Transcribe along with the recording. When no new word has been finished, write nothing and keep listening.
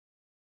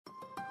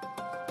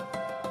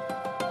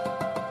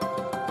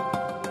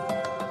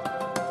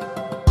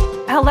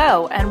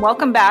Hello, and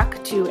welcome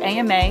back to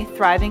AMA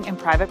Thriving in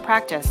Private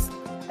Practice,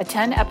 a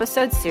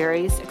 10-episode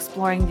series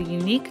exploring the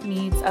unique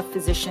needs of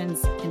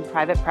physicians in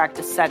private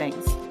practice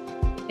settings.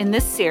 In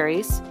this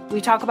series, we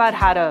talk about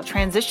how to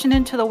transition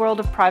into the world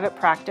of private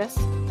practice,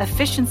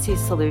 efficiency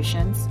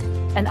solutions,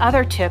 and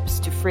other tips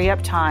to free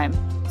up time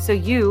so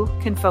you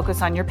can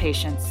focus on your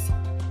patients.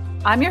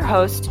 I'm your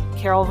host,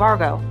 Carol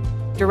Vargo,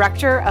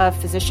 Director of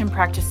Physician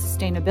Practice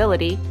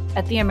Sustainability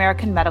at the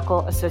American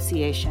Medical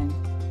Association.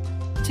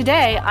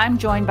 Today, I'm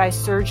joined by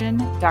surgeon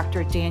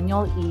Dr.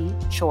 Daniel E.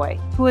 Choi,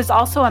 who is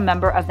also a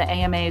member of the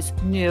AMA's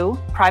new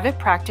Private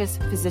Practice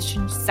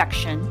Physician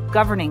Section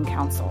Governing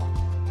Council.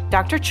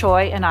 Dr.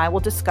 Choi and I will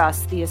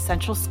discuss the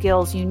essential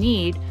skills you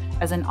need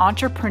as an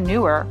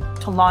entrepreneur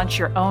to launch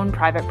your own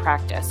private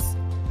practice.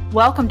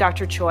 Welcome,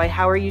 Dr. Choi.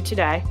 How are you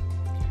today?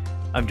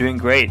 I'm doing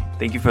great.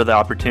 Thank you for the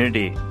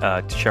opportunity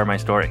to share my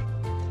story.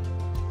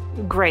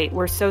 Great.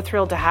 We're so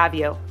thrilled to have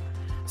you.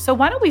 So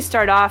why don't we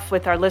start off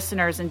with our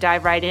listeners and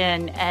dive right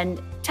in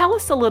and tell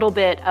us a little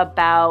bit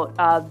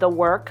about the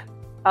work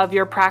of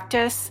your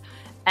practice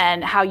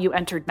and how you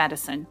entered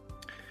medicine.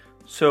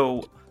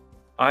 So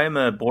I am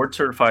a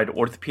board-certified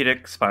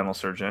orthopedic spinal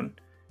surgeon,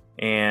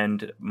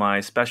 and my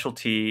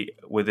specialty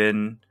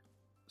within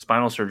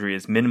spinal surgery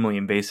is minimally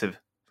invasive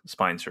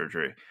spine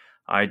surgery.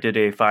 I did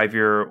a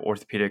 5-year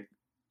orthopedic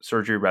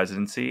surgery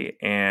residency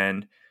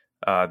and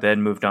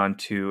then moved on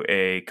to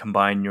a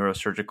combined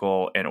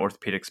neurosurgical and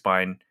orthopedic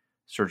spine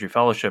surgery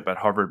fellowship at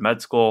Harvard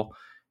Med School,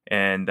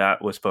 and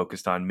that was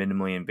focused on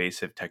minimally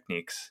invasive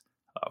techniques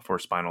for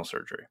spinal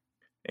surgery.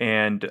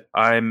 And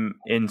I'm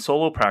in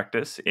solo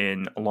practice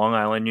in Long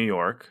Island, New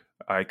York.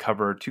 I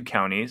cover 2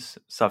 counties,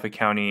 Suffolk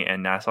County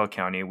and Nassau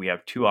County. We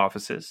have 2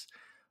 offices.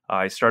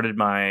 I started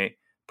my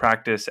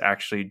practice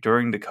actually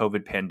during the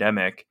COVID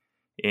pandemic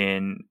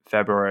in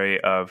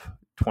February of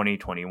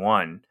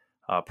 2021.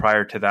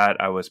 Prior to that,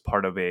 I was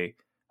part of a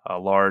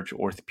large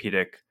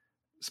orthopedic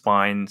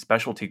spine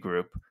specialty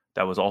group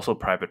that was also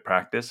private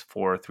practice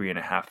for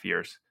 3.5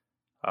 years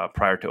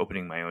prior to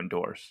opening my own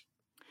doors.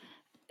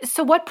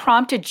 So what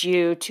prompted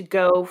you to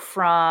go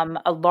from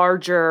a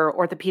larger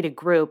orthopedic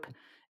group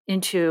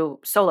into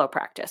solo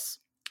practice?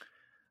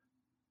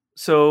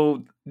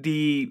 So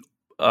the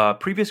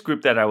previous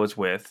group that I was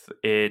with,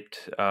 it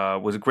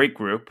was a great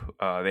group.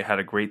 They had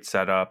a great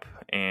setup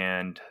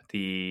and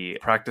the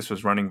practice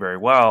was running very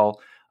well.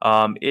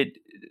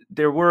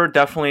 There were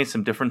definitely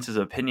some differences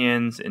of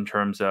opinions in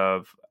terms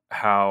of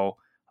how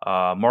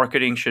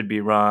marketing should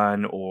be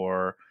run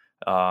or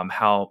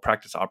how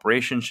practice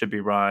operations should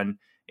be run.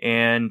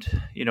 And,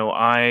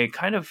 I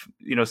kind of,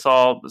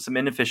 saw some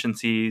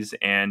inefficiencies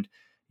and,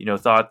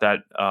 thought that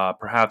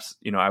perhaps,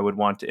 I would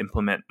want to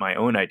implement my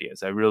own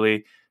ideas. I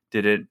really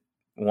didn't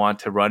want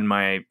to run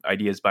my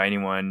ideas by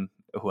anyone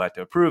who had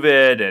to approve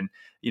it. And,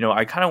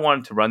 I kind of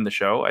wanted to run the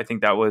show. I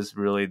think that was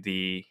really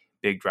the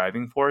big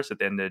driving force. At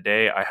the end of the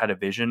day, I had a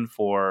vision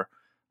for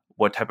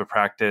what type of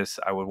practice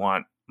I would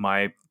want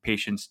my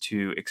patients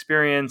to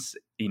experience,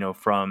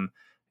 from,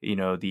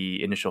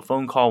 the initial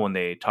phone call when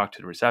they talked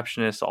to the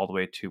receptionist all the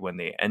way to when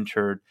they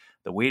entered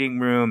the waiting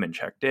room and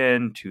checked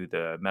in to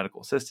the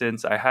medical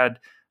assistants. I had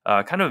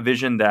kind of a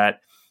vision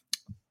that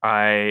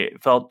I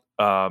felt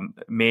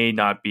may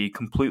not be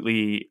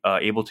completely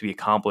able to be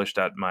accomplished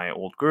at my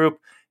old group.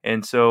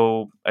 And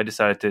so I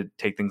decided to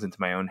take things into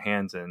my own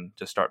hands and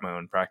just start my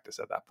own practice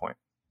at that point.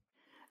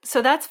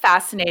 So that's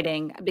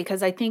fascinating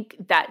because I think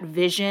that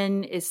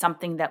vision is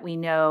something that we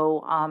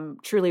know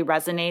truly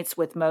resonates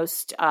with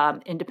most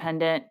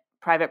independent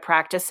private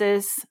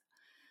practices.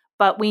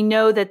 But we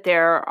know that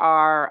there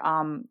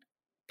are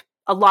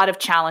a lot of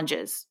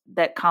challenges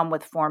that come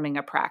with forming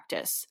a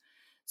practice.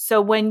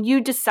 So when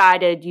you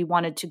decided you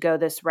wanted to go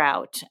this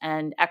route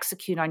and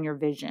execute on your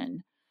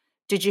vision,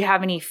 did you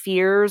have any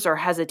fears or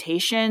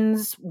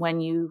hesitations when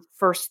you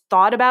first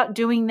thought about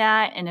doing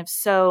that? And if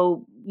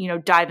so,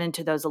 dive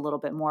into those a little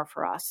bit more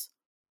for us.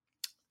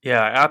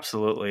 Yeah,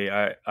 absolutely.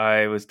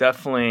 I was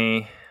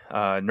definitely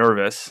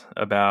nervous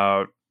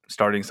about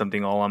starting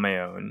something all on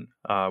my own.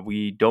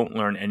 We don't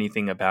learn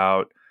anything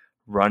about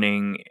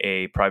running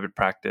a private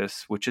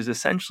practice, which is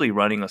essentially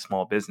running a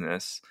small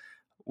business.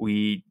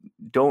 We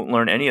don't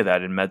learn any of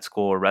that in med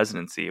school or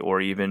residency, or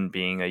even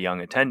being a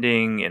young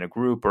attending in a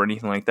group or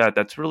anything like that.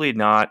 That's really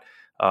not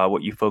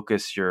what you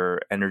focus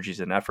your energies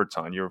and efforts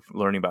on. You're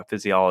learning about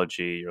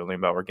physiology, you're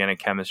learning about organic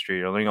chemistry,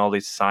 you're learning all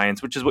these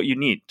science, which is what you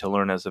need to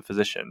learn as a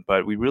physician.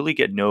 But we really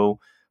get no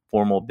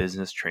formal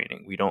business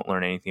training. We don't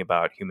learn anything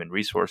about human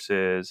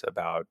resources,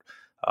 about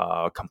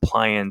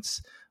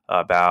compliance,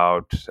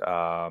 about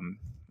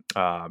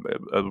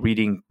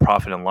reading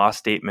profit and loss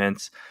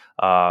statements,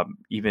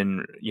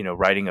 even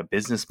writing a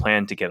business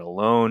plan to get a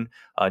loan.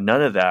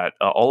 None of that.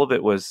 All of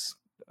it was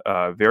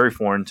very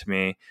foreign to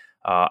me.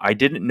 I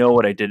didn't know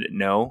what I didn't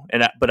know,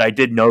 but I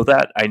did know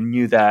that. I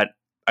knew that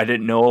I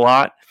didn't know a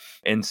lot,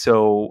 and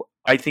so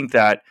I think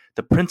that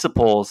the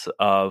principles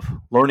of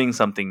learning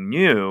something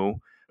new,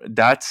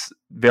 that's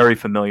very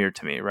familiar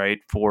to me, right?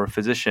 For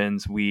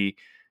physicians, we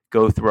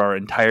go through our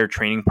entire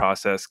training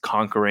process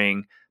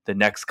conquering the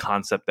next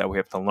concept that we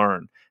have to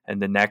learn,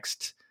 and the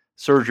next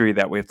surgery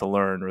that we have to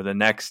learn, or the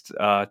next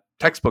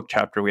textbook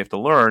chapter we have to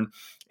learn.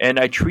 And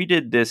I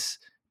treated this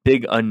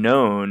big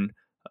unknown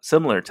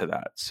similar to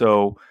that.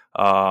 So,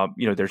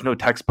 there's no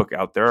textbook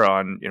out there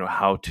on,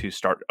 how to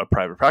start a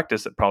private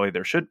practice. That probably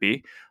there should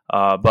be,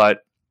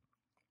 but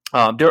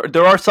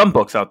there are some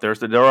books out there.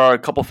 So there are a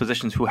couple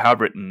physicians who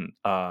have written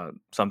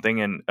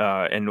something,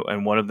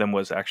 and one of them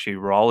was actually a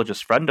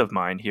urologist friend of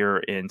mine here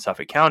in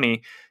Suffolk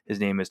County. His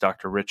name is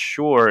Dr. Rich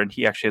Shore, and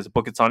he actually has a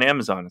book. It's on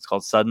Amazon. It's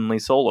called Suddenly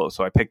Solo.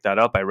 So I picked that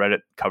up. I read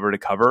it cover to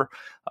cover,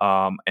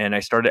 and I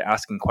started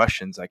asking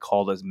questions. I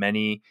called as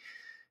many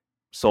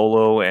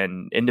solo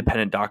and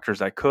independent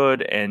doctors I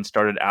could, and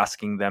started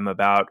asking them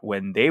about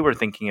when they were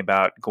thinking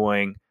about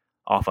going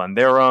off on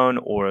their own,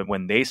 or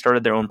when they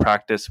started their own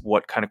practice,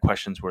 what kind of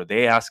questions were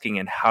they asking,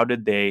 and how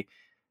did they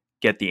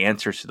get the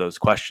answers to those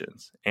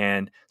questions?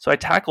 And so I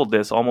tackled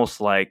this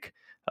almost like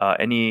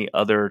any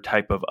other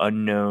type of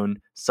unknown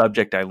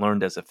subject I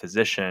learned as a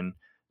physician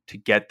to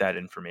get that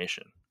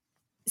information.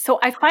 So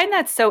I find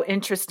that so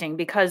interesting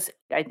because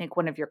I think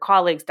one of your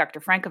colleagues, Dr.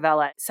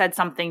 Francavella, said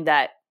something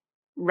that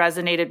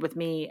resonated with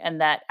me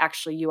and that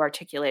actually you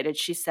articulated.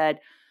 She said,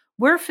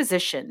 we're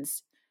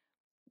physicians.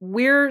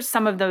 We're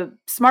some of the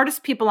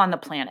smartest people on the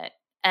planet.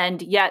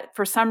 And yet,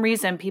 for some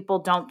reason, people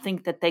don't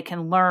think that they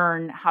can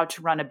learn how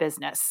to run a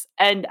business.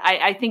 And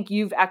I think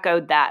you've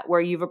echoed that, where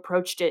you've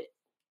approached it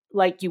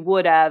like you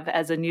would have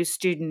as a new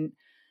student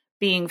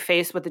being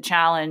faced with a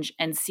challenge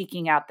and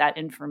seeking out that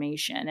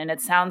information. And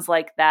it sounds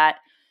like that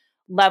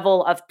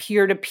level of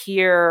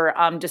peer-to-peer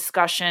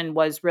discussion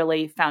was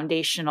really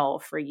foundational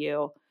for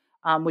you.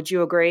 Would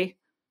you agree?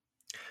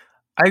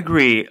 I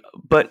agree,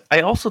 but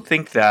I also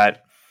think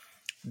that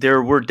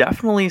there were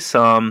definitely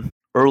some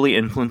early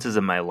influences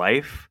in my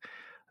life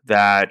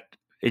that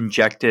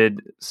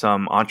injected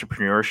some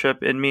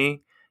entrepreneurship in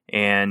me,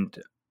 and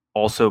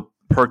also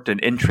perked an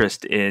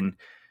interest in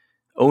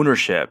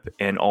ownership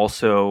and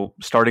also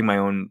starting my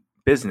own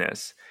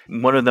business.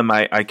 One of them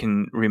I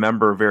can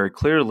remember very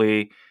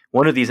clearly.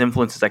 One of these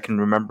influences I can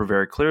remember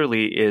very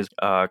clearly is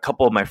a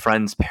couple of my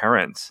friends'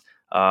 parents.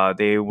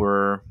 They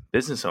were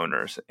business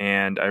owners,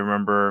 and I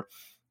remember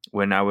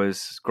when I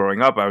was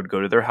growing up, I would go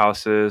to their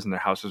houses, and their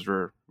houses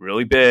were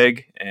really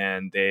big,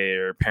 and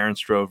their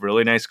parents drove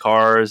really nice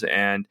cars,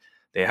 and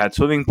they had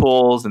swimming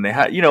pools, and they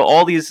had,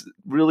 all these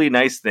really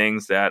nice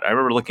things that I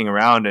remember looking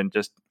around and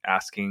just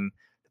asking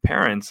the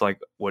parents, like,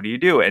 what do you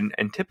do? And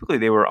typically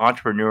they were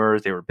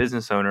entrepreneurs, they were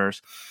business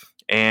owners.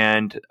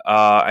 And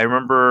I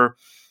remember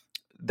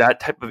that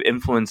type of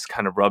influence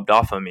kind of rubbed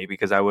off on me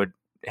because I would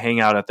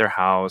hang out at their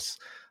house,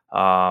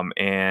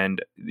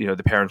 and,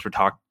 the parents would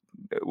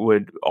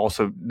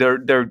also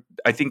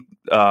I think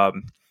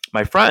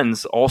my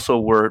friends also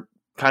were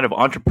kind of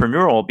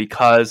entrepreneurial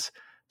because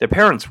their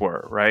parents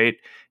were, right,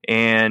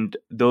 and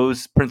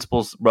those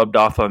principles rubbed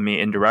off on me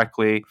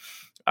indirectly.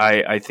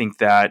 I think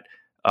that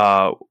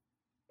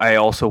I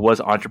also was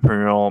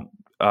entrepreneurial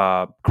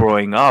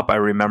growing up. I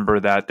remember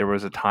that there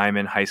was a time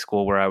in high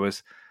school where I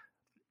was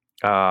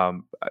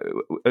selling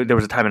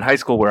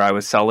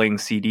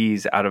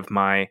CDs out of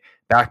my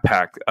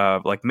backpack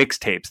of like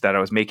mixtapes that I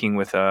was making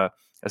with a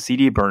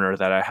CD burner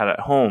that I had at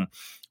home,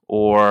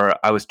 or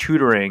I was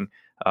tutoring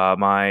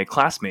my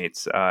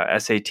classmates,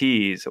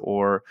 SATs,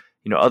 or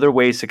other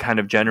ways to kind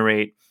of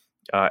generate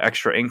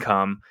extra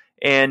income.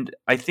 And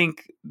I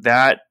think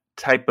that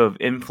type of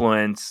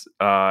influence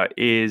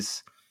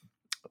was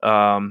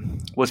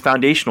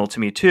foundational to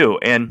me too.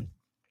 And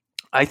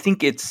I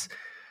think it's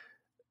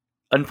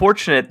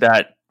unfortunate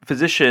that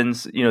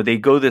physicians, they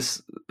go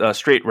this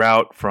straight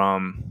route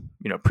from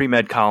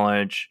pre-med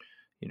college,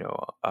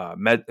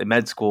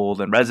 med school,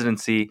 then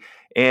residency,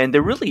 and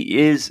there really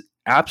is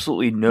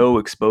absolutely no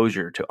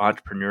exposure to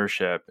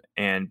entrepreneurship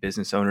and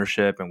business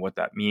ownership and what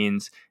that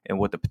means and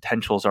what the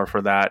potentials are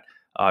for that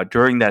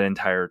during that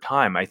entire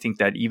time. I think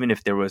that even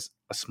if there was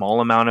a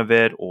small amount of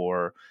it,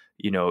 or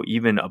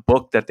even a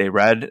book that they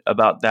read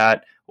about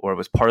that, or it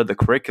was part of the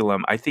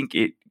curriculum, I think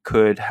it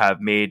could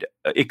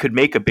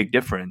make a big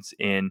difference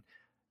in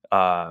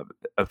a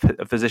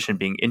physician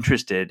being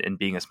interested in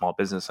being a small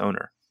business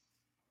owner.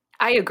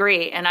 I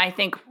agree. And I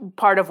think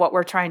part of what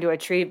we're trying to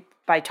achieve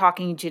by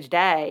talking to you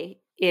today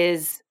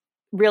is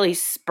really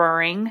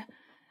spurring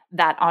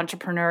that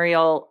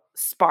entrepreneurial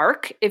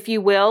spark, if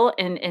you will,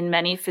 in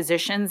many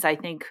physicians. I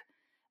think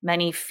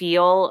many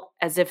feel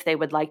as if they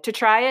would like to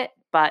try it,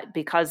 but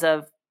because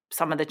of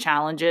some of the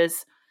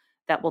challenges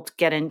that we'll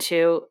get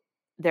into,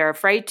 they're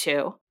afraid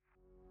to.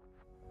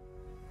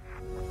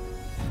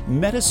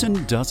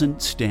 Medicine doesn't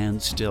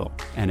stand still,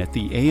 and at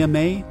the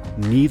AMA,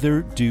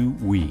 neither do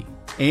we.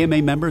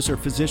 AMA members are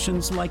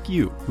physicians like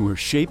you who are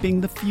shaping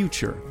the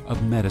future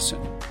of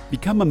medicine.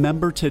 Become a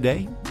member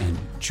today and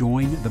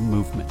join the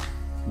movement.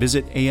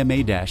 Visit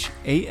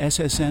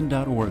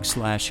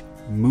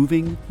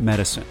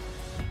ama-assn.org/movingmedicine.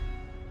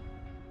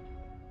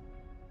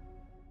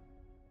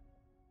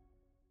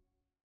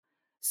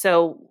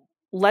 So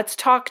let's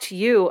talk to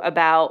you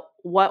about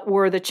what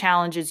were the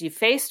challenges you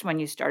faced when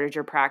you started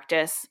your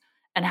practice,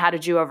 and how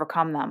did you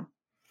overcome them?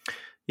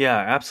 Yeah,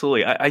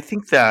 absolutely. I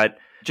think that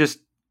just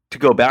to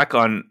go back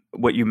on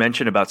what you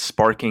mentioned about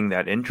sparking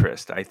that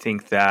interest, I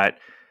think that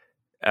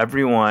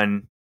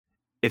everyone,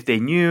 if they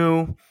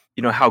knew,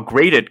 how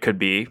great it could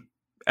be,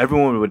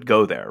 everyone would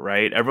go there,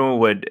 right?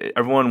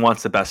 Everyone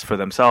wants the best for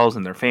themselves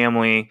and their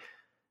family.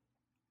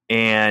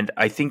 And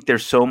I think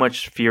there's so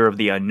much fear of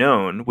the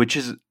unknown, which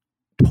is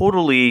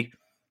totally,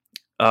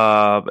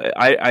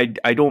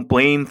 I don't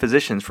blame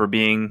physicians for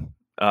being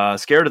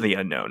scared of the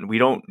unknown. We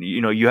don't,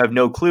 you have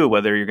no clue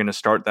whether you're going to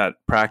start that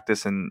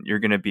practice and you're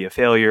going to be a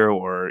failure,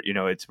 or,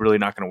 it's really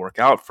not going to work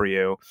out for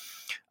you.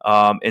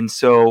 And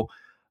so,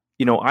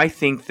 I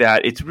think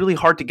that it's really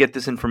hard to get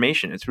this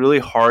information. It's really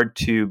hard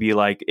to be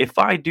like, if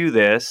I do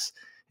this,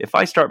 if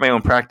I start my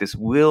own practice,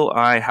 will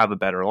I have a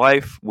better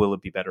life? Will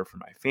it be better for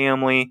my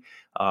family?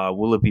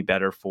 Will it be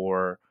better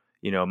for,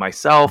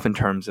 myself in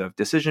terms of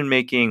decision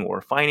making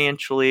or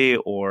financially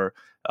or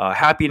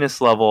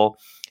happiness level?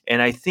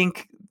 And I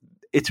think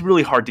it's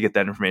really hard to get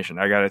that information,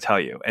 I got to tell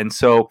you. And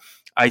so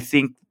I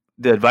think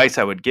the advice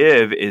I would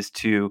give is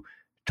to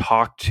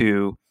talk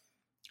to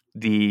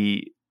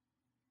the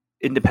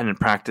independent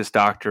practice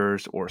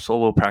doctors or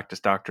solo practice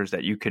doctors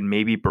that you can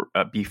maybe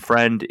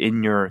befriend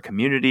in your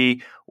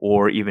community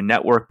or even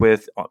network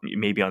with,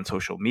 maybe on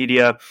social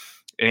media,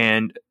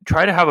 and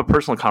try to have a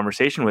personal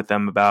conversation with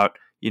them about,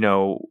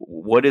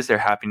 what is their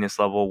happiness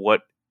level?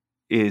 What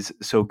is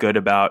so good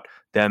about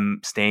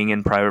them staying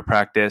in private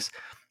practice?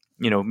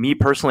 Me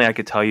personally, I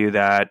could tell you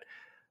that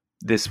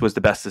this was the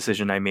best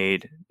decision I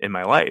made in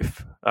my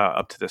life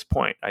up to this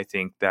point. I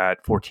think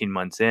that 14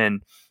 months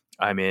in,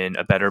 I'm in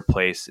a better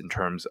place in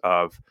terms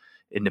of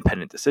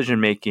independent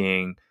decision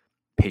making,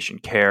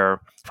 patient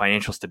care,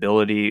 financial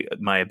stability,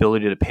 my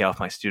ability to pay off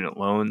my student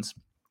loans.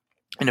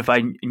 And if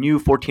I knew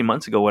 14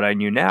 months ago what I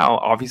knew now,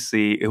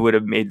 obviously it would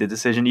have made the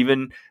decision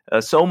even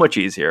so much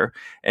easier.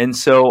 And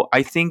so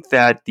I think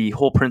that the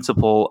whole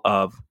principle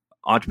of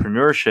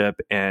entrepreneurship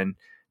and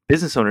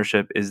business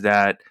ownership is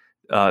that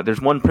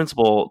there's one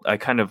principle I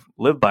kind of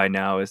live by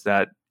now, is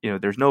that,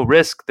 there's no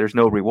risk, there's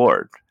no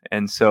reward.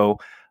 And so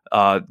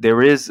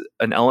there is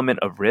an element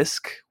of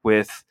risk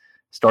with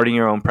starting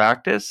your own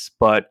practice,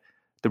 but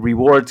the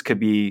rewards could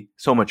be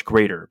so much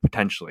greater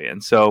potentially.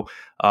 And so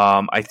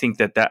I think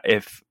that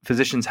if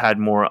physicians had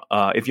more,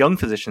 if young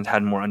physicians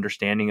had more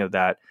understanding of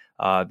that,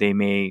 they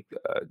may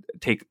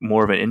take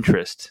more of an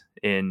interest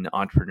in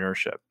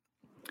entrepreneurship.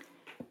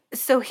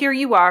 So here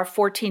you are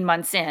 14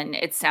 months in,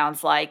 it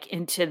sounds like,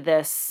 into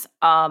this,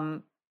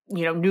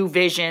 new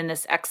vision,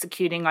 this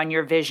executing on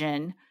your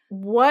vision.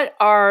 What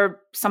are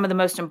some of the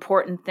most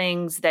important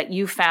things that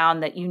you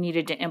found that you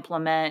needed to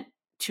implement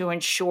to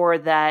ensure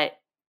that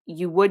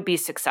you would be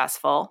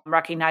successful,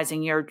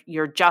 recognizing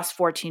you're just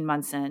 14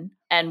 months in?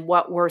 And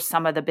what were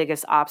some of the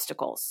biggest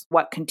obstacles?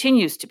 What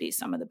continues to be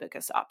some of the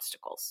biggest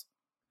obstacles?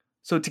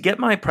 So to get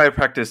my private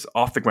practice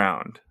off the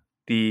ground,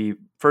 the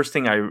first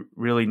thing I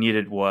really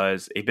needed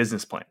was a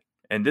business plan.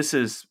 And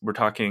we're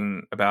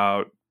talking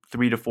about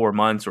 3 to 4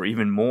 months or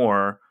even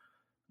more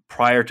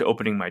prior to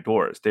opening my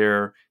doors.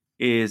 There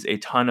is a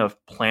ton of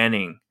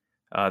planning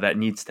that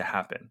needs to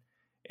happen.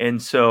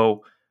 And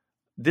so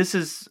this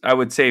is, I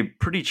would say,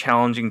 pretty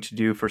challenging to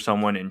do for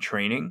someone in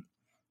training.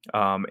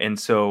 And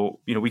so,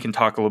 we can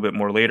talk a little bit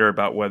more later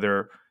about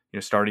whether,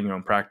 starting your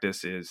own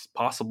practice is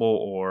possible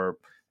or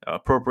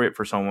appropriate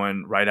for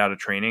someone right out of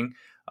training.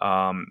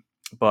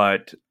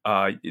 But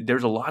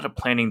there's a lot of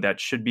planning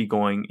that should be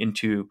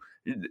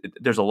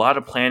there's a lot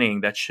of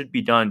planning that should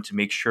be done to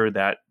make sure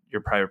that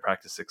your private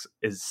practice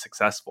is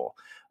successful.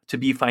 To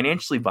be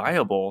financially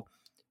viable,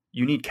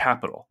 you need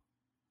capital.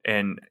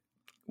 And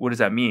what does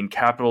that mean?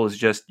 Capital is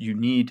just, you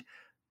need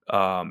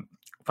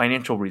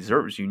financial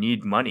reserves. You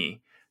need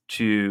money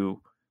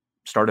to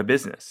start a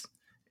business,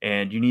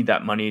 and you need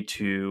that money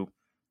to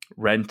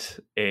rent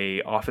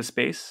a office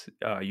space.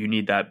 You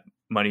need that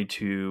money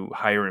to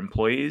hire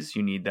employees.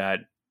 You need that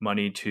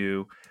money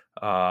to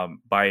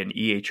buy an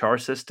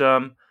EHR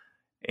system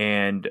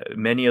and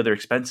many other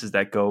expenses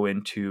that go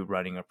into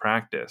running a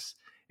practice.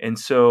 And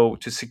so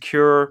to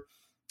secure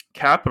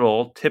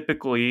capital,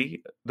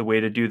 typically the way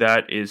to do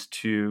that is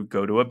to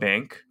go to a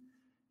bank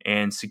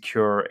and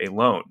secure a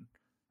loan.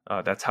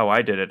 That's how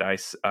I did it.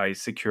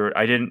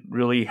 I didn't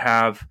really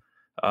have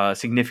a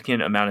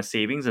significant amount of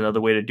savings.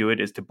 Another way to do it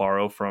is to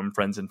borrow from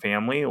friends and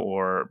family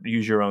or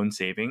use your own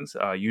savings.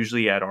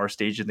 Usually at our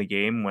stage in the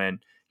game, when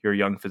you're a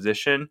young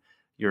physician,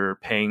 you're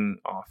paying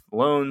off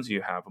loans,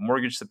 you have a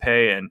mortgage to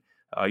pay, and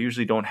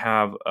usually don't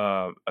have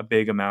a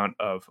big amount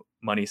of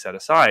money set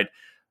aside.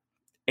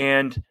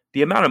 And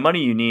the amount of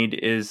money you need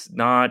is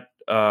not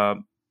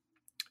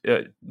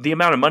the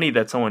amount of money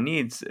that someone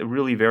needs. It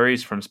really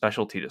varies from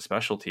specialty to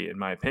specialty, in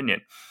my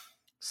opinion.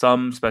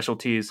 Some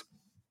specialties,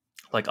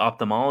 like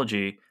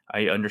ophthalmology,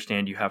 I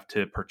understand you have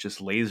to purchase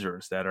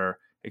lasers that are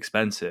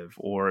expensive.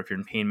 Or if you're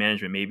in pain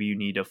management, maybe you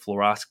need a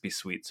fluoroscopy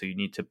suite, so you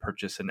need to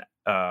purchase an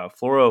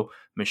fluoro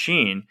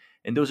machine.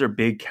 And those are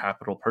big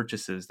capital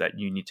purchases that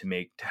you need to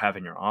make to have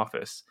in your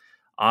office.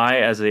 I,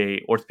 as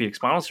a orthopedic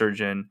spinal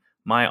surgeon,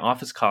 my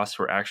office costs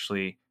were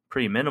actually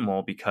pretty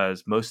minimal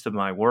because most of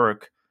my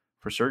work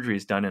for surgery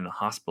is done in a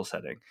hospital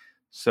setting.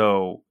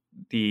 So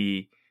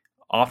the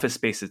office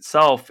space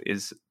itself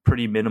is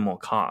pretty minimal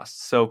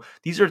cost. So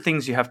these are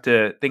things you have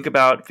to think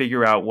about,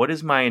 figure out what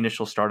is my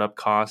initial startup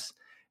cost.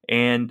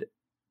 And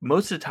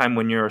most of the time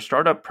when you're a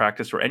startup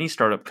practice or any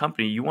startup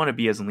company, you want to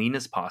be as lean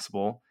as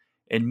possible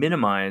and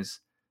minimize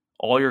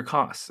all your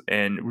costs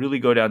and really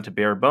go down to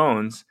bare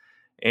bones.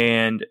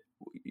 And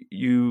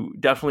you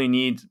definitely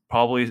need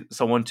probably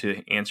someone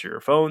to answer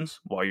your phones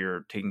while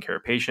you're taking care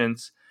of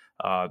patients.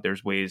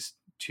 There's ways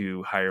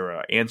to hire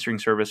an answering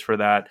service for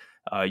that.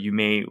 You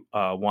may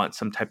want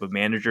some type of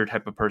manager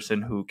type of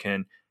person who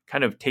can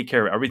kind of take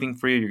care of everything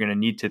for you. You're going to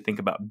need to think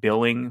about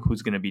billing.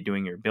 Who's going to be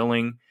doing your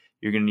billing?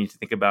 You're going to need to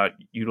think about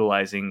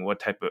utilizing what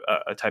type of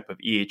a type of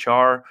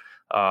EHR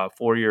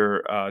for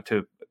your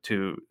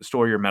to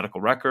store your medical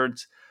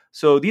records.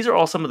 So these are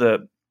all some of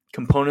the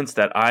components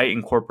that I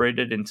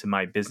incorporated into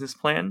my business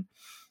plan.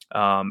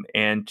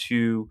 And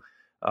to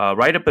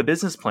write up a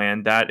business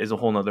plan, that is a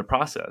whole nother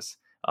process.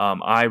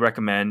 I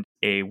recommend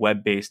a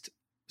web-based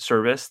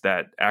service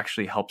that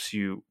actually helps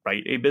you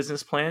write a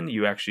business plan.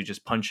 You actually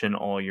just punch in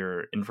all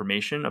your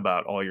information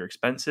about all your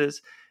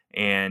expenses,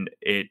 and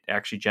it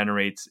actually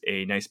generates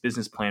a nice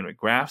business plan with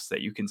graphs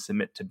that you can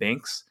submit to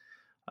banks.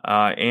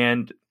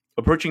 And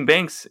approaching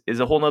banks is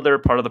a whole nother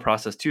part of the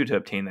process too to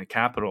obtain that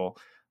capital.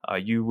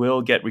 You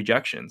will get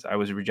rejections. I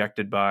was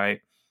rejected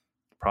by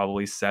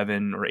probably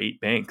 7 or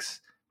 8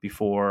 banks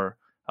before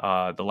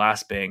the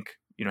last bank,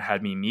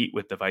 had me meet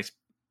with the vice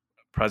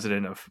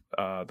president of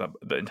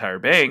the entire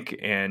bank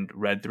and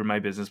read through my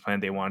business plan.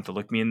 They wanted to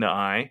look me in the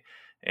eye,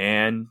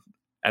 and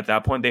at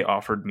that point, they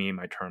offered me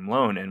my term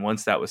loan. And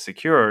once that was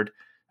secured,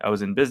 I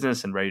was in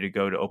business and ready to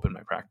go to open my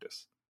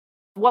practice.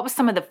 What was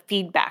some of the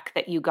feedback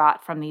that you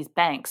got from these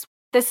banks?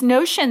 This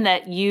notion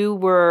that you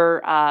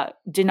were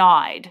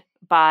denied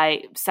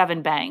by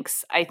 7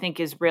 banks, I think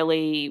is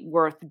really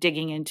worth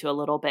digging into a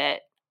little bit.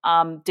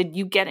 Did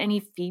you get any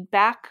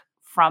feedback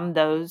from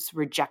those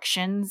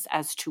rejections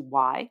as to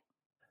why?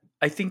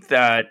 I think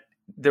that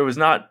there was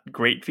not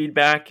great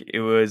feedback.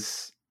 It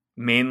was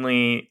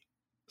mainly,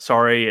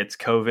 sorry, it's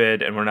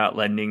COVID and we're not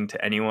lending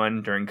to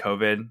anyone during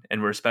COVID.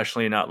 And we're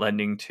especially not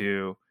lending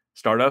to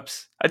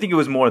startups. I think it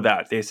was more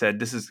that they said,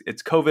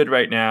 it's COVID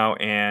right now.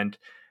 And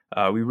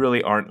we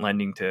really aren't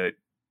lending to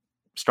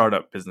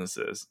startup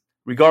businesses,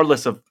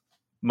 regardless of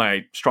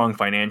my strong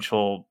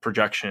financial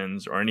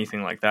projections or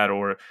anything like that,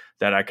 or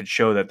that I could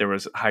show that there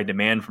was high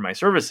demand for my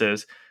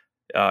services.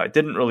 It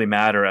didn't really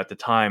matter at the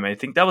time. I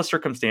think that was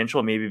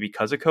circumstantial, maybe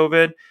because of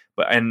COVID,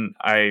 and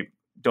I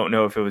don't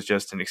know if it was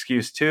just an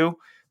excuse too,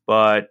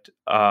 but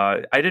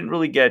I didn't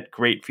really get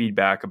great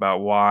feedback about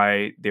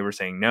why they were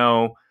saying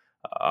no.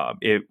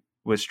 It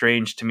was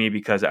strange to me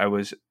because I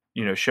was,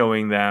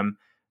 showing them,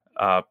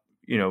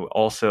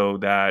 also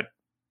that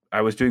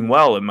I was doing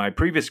well in my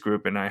previous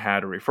group and I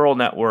had a referral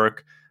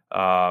network,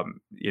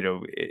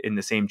 in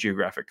the same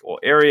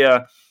geographical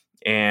area,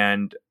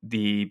 and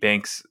the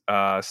banks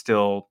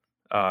still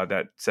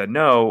that said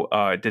no,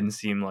 it didn't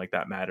seem like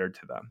that mattered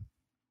to them.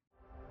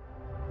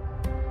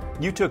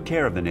 You took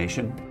care of the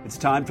nation. It's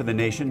time for the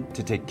nation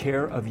to take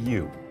care of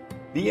you.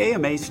 The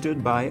AMA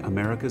stood by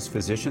America's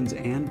physicians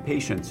and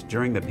patients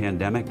during the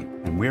pandemic,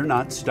 and we're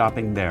not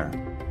stopping there.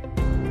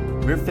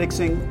 We're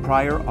fixing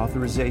prior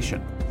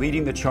authorization,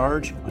 leading the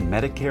charge on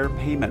Medicare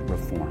payment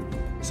reform,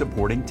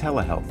 supporting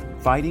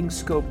telehealth, fighting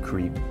scope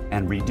creep,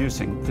 and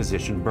reducing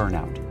physician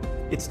burnout.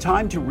 It's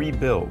time to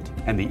rebuild,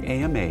 and the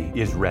AMA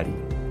is ready.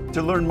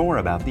 To learn more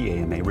about the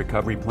AMA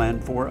Recovery Plan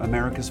for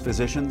America's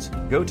Physicians,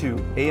 go to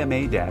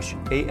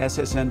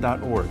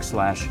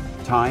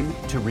ama-assn.org/time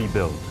to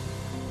rebuild.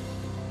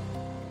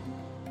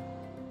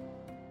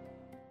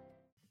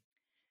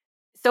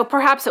 So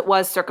perhaps it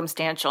was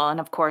circumstantial.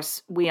 And of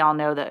course, we all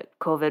know that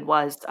COVID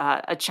was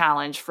a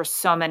challenge for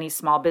so many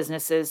small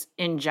businesses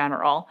in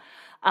general.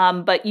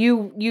 But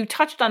you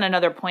touched on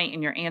another point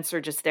in your answer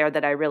just there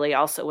that I really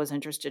also was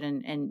interested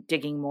in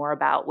digging more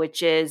about,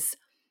 which is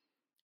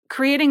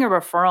creating a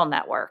referral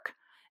network.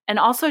 And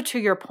also to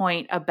your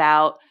point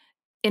about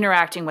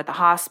interacting with the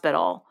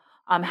hospital,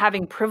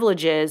 having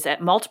privileges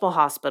at multiple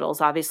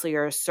hospitals, obviously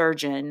you're a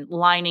surgeon,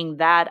 lining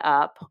that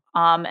up,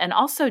 and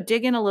also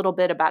dig in a little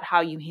bit about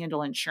how you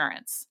handle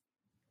insurance.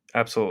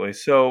 Absolutely.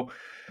 So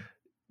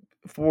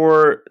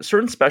for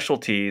certain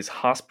specialties,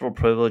 hospital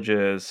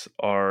privileges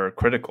are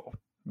critical.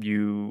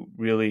 You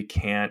really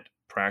can't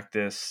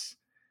practice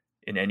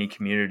in any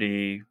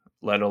community,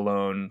 let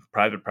alone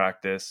private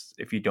practice,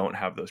 if you don't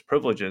have those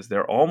privileges.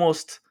 They're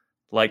almost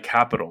like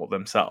capital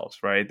themselves,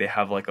 right? They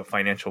have like a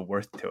financial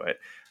worth to it.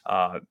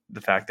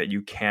 The fact that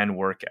you can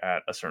work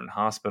at a certain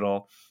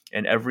hospital,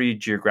 and every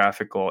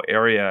geographical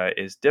area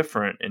is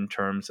different in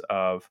terms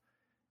of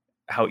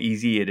how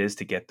easy it is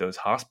to get those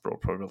hospital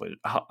privileges.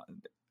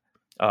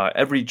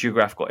 Every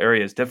geographical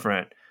area is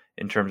different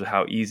in terms of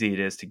how easy it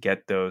is to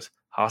get those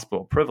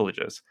hospital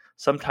privileges.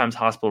 Sometimes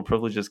hospital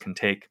privileges can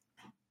take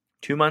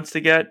 2 months to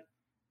get.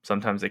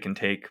 Sometimes they can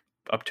take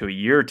up to a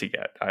year to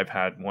get. I've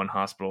had one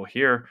hospital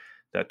here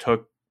that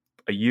took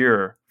a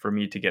year for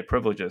me to get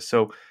privileges.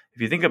 So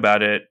if you think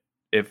about it,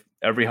 if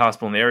every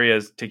hospital in the area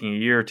is taking a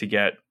year to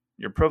get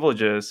your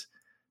privileges,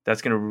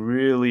 that's going to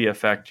really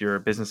affect your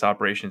business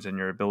operations and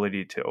your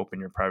ability to open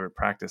your private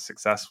practice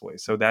successfully.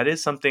 So that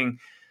is something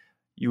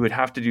you would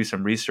have to do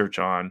some research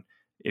on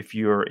if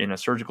you're in a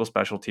surgical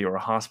specialty or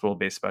a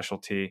hospital-based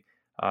specialty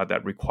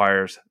that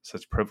requires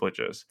such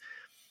privileges.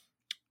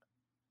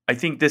 I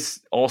think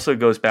this also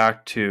goes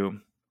back to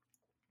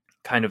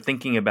kind of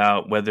thinking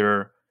about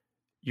whether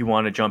you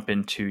want to jump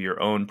into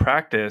your own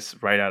practice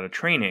right out of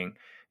training.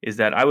 Is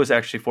that I was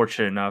actually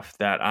fortunate enough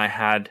that I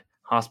had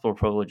hospital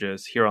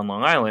privileges here on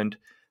Long Island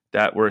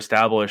that were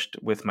established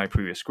with my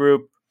previous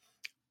group.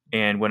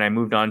 And when I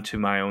moved on to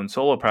my own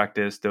solo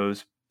practice,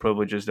 those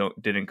privileges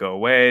didn't go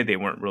away. They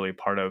weren't really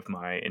part of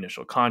my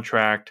initial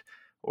contract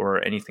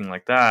or anything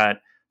like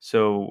that.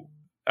 So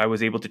I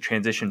was able to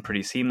transition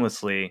pretty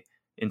seamlessly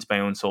into my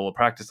own solo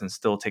practice and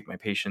still take my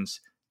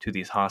patients to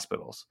these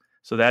hospitals.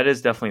 So that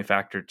is definitely a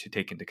factor to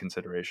take into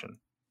consideration.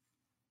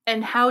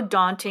 And how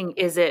daunting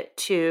is it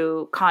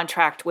to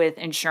contract with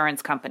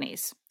insurance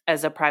companies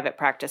as a private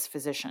practice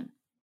physician?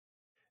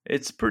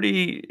 It's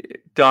pretty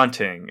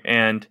daunting,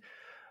 and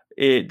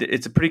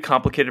it's a pretty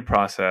complicated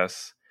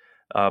process.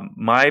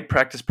 My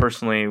practice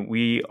personally,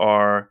 we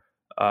are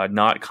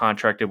not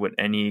contracted with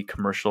any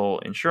commercial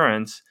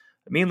insurance,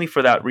 mainly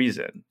for that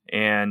reason.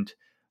 And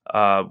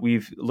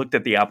we've looked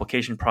at the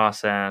application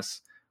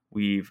process.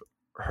 We've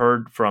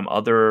heard from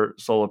other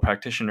solo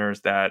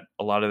practitioners that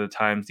a lot of the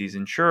times these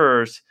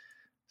insurers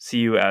see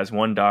you as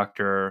one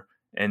doctor,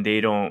 and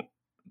they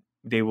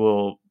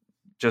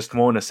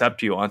won't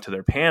accept you onto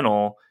their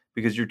panel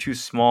because you're too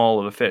small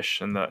of a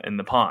fish in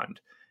the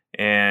pond,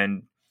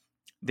 and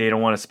they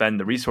don't want to spend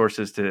the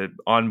resources to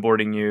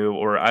onboarding you,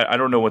 or I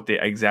don't know what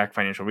the exact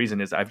financial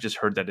reason is. I've just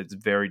heard that it's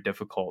very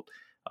difficult,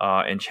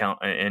 and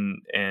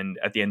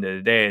at the end of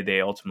the day,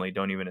 they ultimately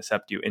don't even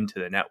accept you into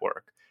the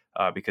network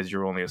because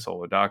you're only a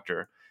solo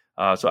doctor.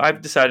 So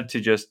I've decided to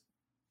just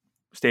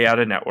stay out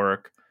of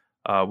network.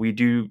 We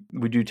do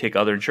take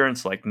other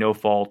insurance like no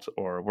fault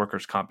or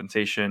workers'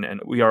 compensation, and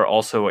we are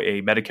also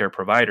a Medicare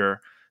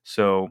provider.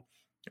 So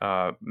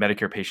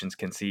Medicare patients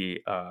can see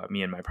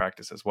me in my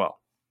practice as well.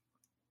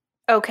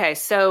 Okay,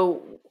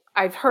 so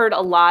I've heard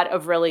a lot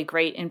of really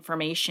great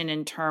information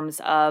in terms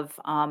of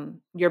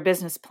your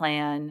business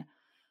plan.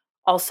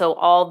 Also,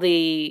 all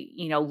the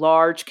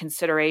large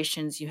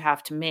considerations you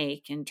have to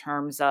make in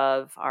terms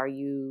of, are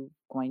you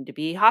going to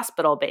be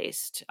hospital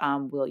based?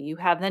 Will you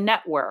have the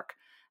network?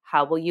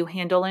 How will you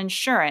handle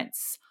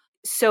insurance?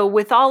 So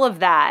with all of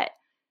that,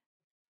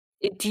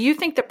 do you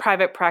think the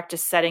private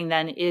practice setting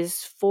then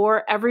is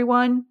for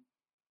everyone?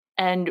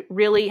 And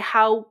really,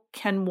 how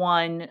can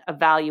one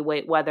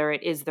evaluate whether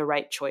it is the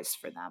right choice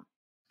for them?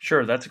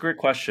 Sure, that's a great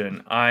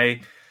question.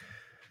 I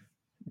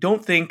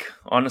don't think,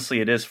 honestly,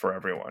 it is for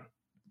everyone.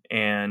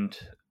 And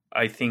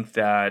I think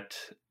that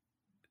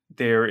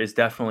there is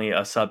definitely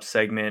a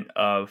subsegment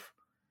of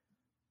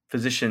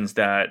physicians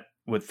that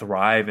would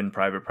thrive in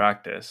private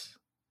practice.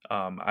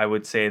 I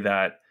would say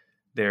that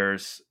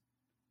there's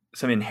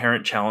some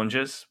inherent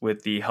challenges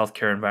with the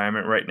healthcare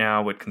environment right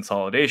now, with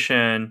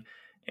consolidation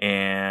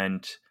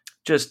and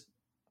just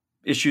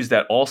issues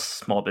that all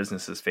small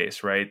businesses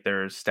face, right?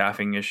 There's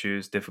staffing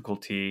issues,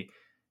 difficulty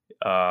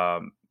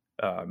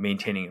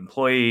maintaining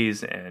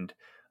employees, and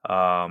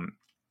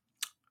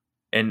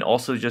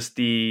also just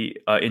the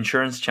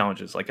insurance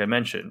challenges, like I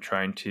mentioned,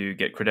 trying to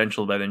get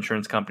credentialed by the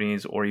insurance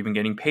companies or even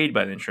getting paid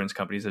by the insurance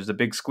companies. There's a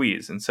big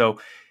squeeze. And so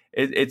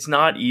it's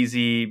not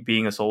easy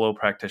being a solo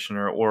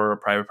practitioner or a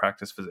private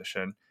practice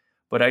physician.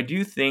 But I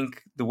do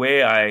think the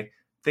way I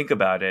think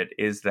about it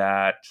is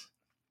that,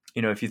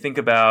 if you think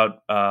about,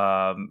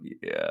 a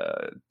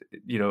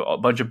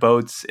bunch of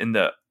boats in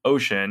the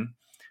ocean,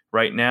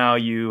 right now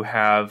you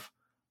have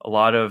a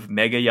lot of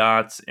mega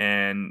yachts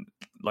and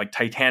like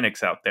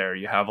Titanics out there.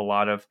 You have a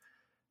lot of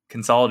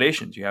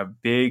consolidations. You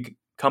have big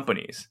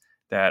companies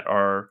that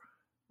are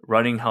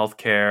running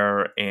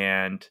healthcare,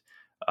 and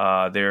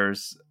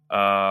there's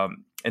a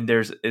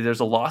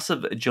loss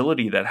of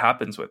agility that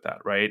happens with that,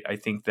 right? I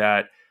think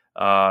that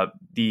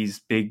these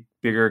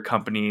bigger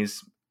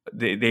companies,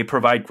 they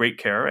provide great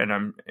care, and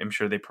I'm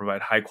sure they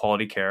provide high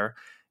quality care,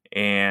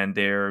 and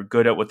they're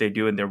good at what they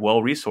do, and they're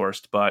well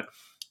resourced. But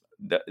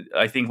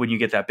I think when you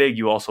get that big,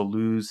 you also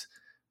lose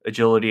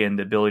agility and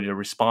the ability to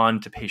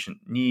respond to patient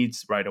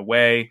needs right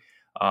away,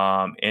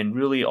 and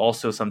really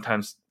also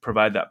sometimes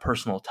provide that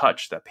personal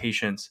touch that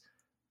patients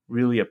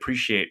really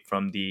appreciate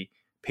from the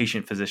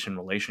patient-physician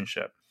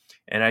relationship.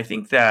 And I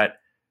think that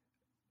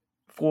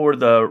for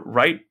the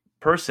right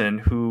person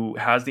who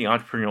has the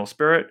entrepreneurial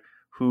spirit,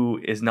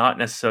 who is not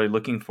necessarily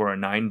looking for a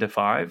 9 to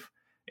 5,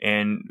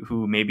 and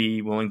who may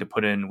be willing to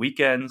put in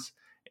weekends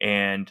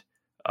and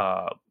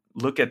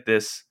look at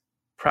this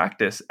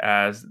practice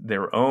as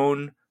their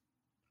own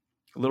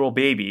little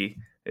baby.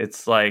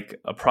 It's like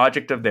a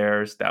project of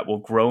theirs that will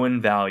grow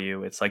in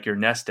value. It's like your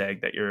nest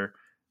egg that you're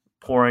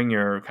pouring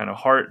your kind of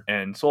heart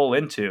and soul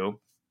into.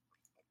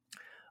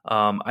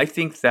 I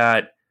think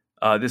that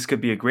this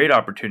could be a great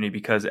opportunity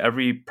because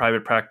every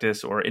private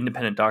practice or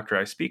independent doctor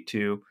I speak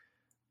to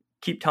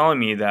keep telling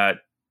me that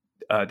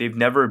they've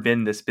never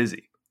been this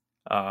busy.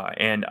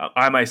 And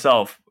I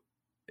myself,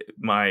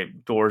 my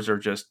doors are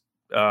just,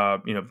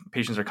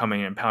 patients are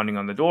coming and pounding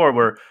on the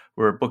door.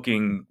 We're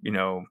booking,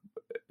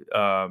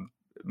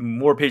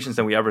 more patients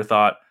than we ever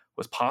thought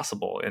was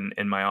possible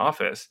in my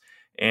office.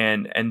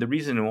 And the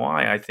reason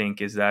why I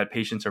think is that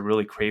patients are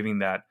really craving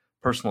that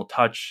personal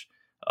touch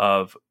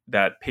of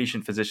that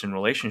patient-physician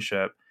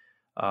relationship,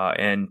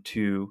 and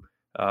to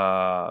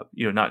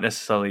not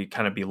necessarily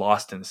kind of be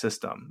lost in the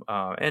system.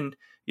 And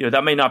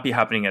that may not be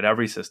happening at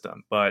every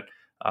system, but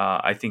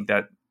I think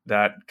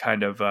that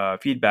kind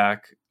of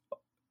feedback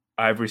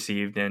I've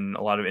received and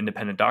a lot of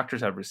independent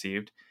doctors have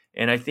received.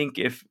 And I think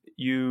if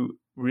you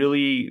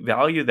really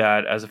value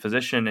that as a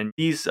physician and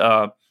these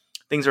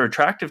things are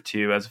attractive to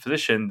you as a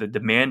physician, the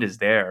demand is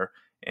there,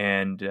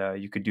 and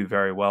you could do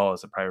very well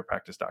as a private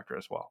practice doctor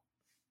as well.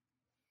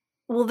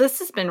 Well, this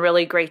has been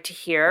really great to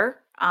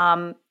hear.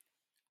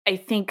 I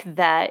think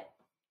that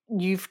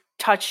you've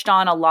touched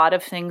on a lot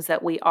of things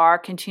that we are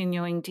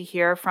continuing to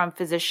hear from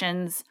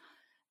physicians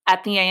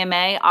at the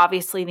AMA.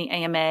 Obviously, the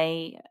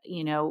AMA,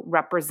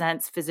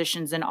 represents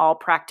physicians in all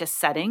practice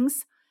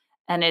settings,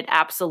 and it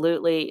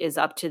absolutely is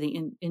up to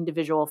the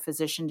individual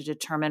physician to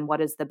determine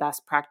what is the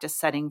best practice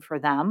setting for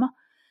them.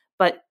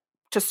 But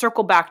to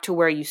circle back to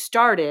where you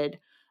started,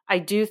 I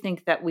do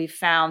think that we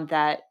found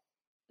that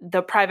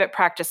the private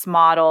practice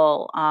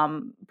model,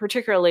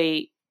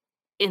 particularly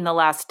in the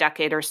last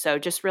decade or so,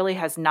 just really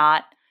has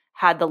not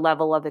had the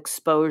level of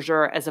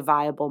exposure as a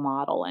viable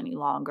model any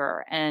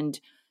longer. And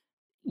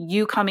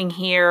you coming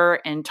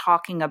here and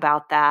talking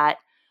about that,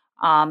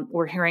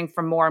 we're hearing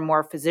from more and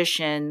more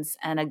physicians.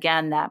 And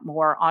again, that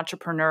more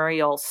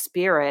entrepreneurial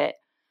spirit,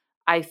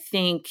 I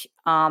think,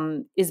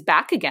 is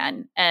back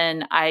again.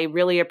 And I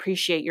really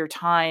appreciate your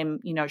time,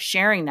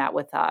 sharing that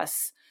with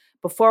us.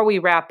 Before we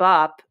wrap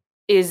up,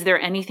 is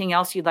there anything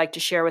else you'd like to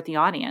share with the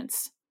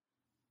audience?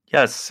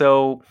 Yes.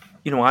 So,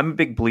 I'm a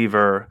big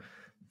believer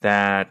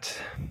that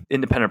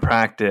independent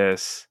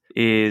practice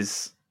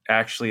is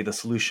actually the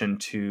solution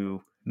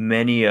to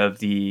many of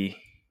the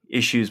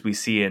issues we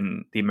see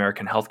in the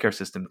American healthcare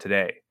system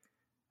today.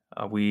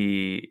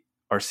 We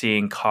are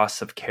seeing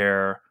costs of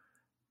care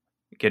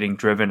getting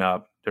driven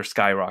up. They're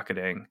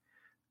skyrocketing.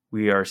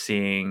 We are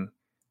seeing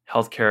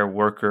healthcare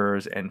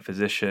workers and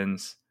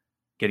physicians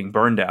getting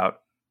burned out.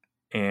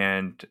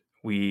 And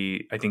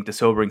I think the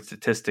sobering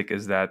statistic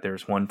is that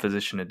there's one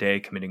physician a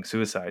day committing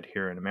suicide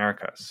here in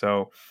America.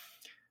 So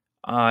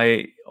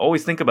I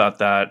always think about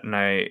that, and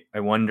I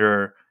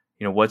wonder,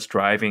 what's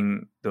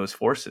driving those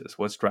forces?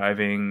 What's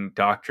driving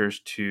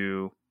doctors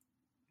to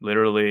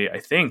literally,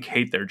 I think,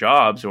 hate their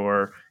jobs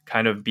or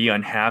kind of be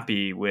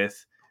unhappy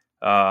with,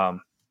 what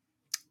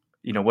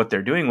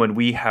they're doing when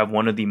we have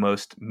one of the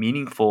most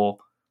meaningful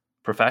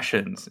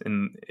professions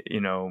in,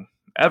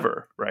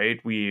 ever, right?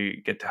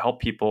 We get to help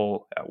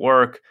people at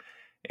work.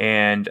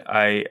 And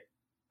I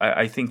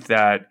think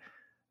that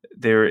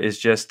there is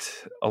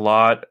just a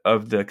lot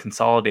of the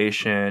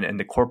consolidation and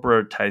the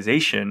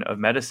corporatization of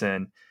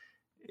medicine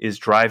is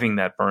driving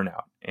that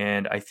burnout.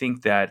 And I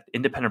think that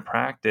independent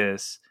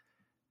practice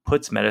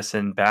puts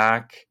medicine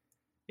back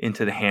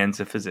into the hands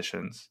of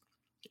physicians.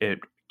 It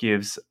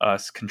gives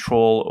us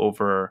control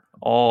over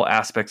all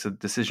aspects of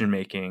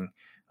decision-making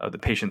of the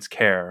patient's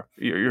care.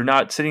 You're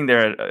not sitting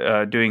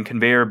there doing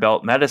conveyor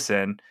belt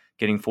medicine,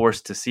 getting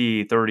forced to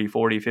see 30,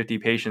 40, 50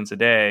 patients a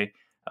day,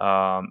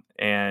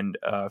 and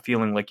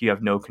feeling like you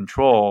have no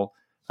control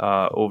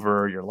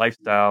over your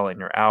lifestyle and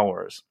your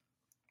hours.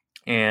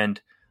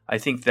 And I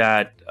think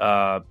that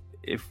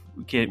if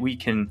we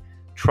can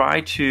try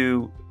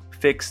to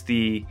fix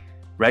the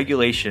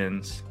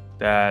regulations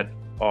that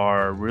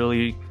are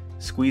really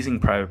squeezing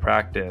private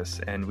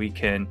practice, and we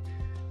can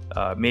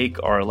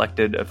make our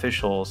elected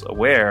officials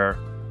aware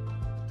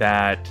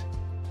that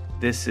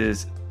this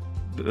is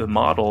the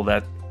model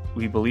that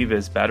we believe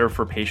is better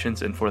for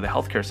patients and for the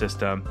healthcare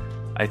system,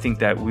 I think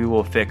that we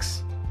will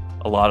fix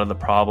a lot of the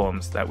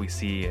problems that we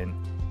see in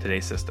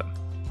today's system.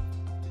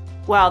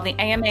 Well, the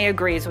AMA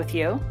agrees with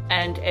you,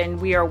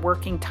 and we are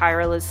working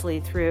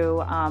tirelessly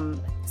through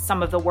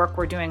some of the work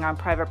we're doing on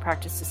private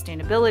practice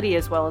sustainability,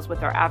 as well as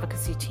with our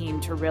advocacy team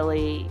to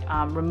really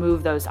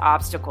remove those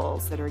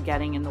obstacles that are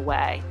getting in the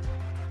way.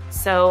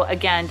 So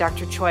again,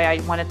 Dr. Choi,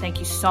 I want to thank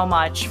you so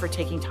much for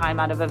taking time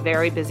out of a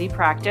very busy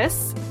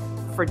practice,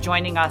 for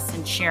joining us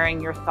and sharing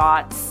your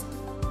thoughts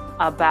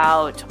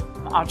about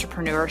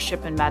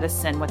entrepreneurship in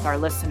medicine with our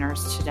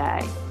listeners today.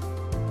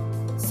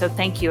 So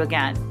thank you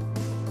again.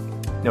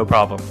 No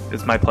problem.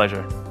 It's my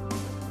pleasure.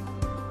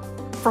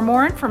 For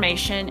more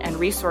information and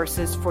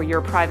resources for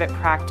your private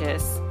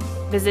practice,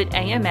 visit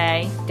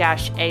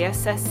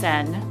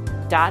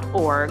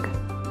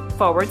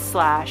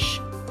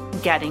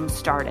ama-assn.org/getting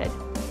started.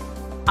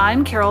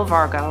 I'm Carol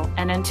Vargo,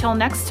 and until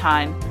next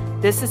time,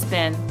 this has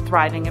been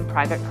Thriving in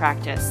Private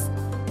Practice.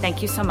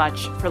 Thank you so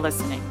much for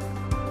listening.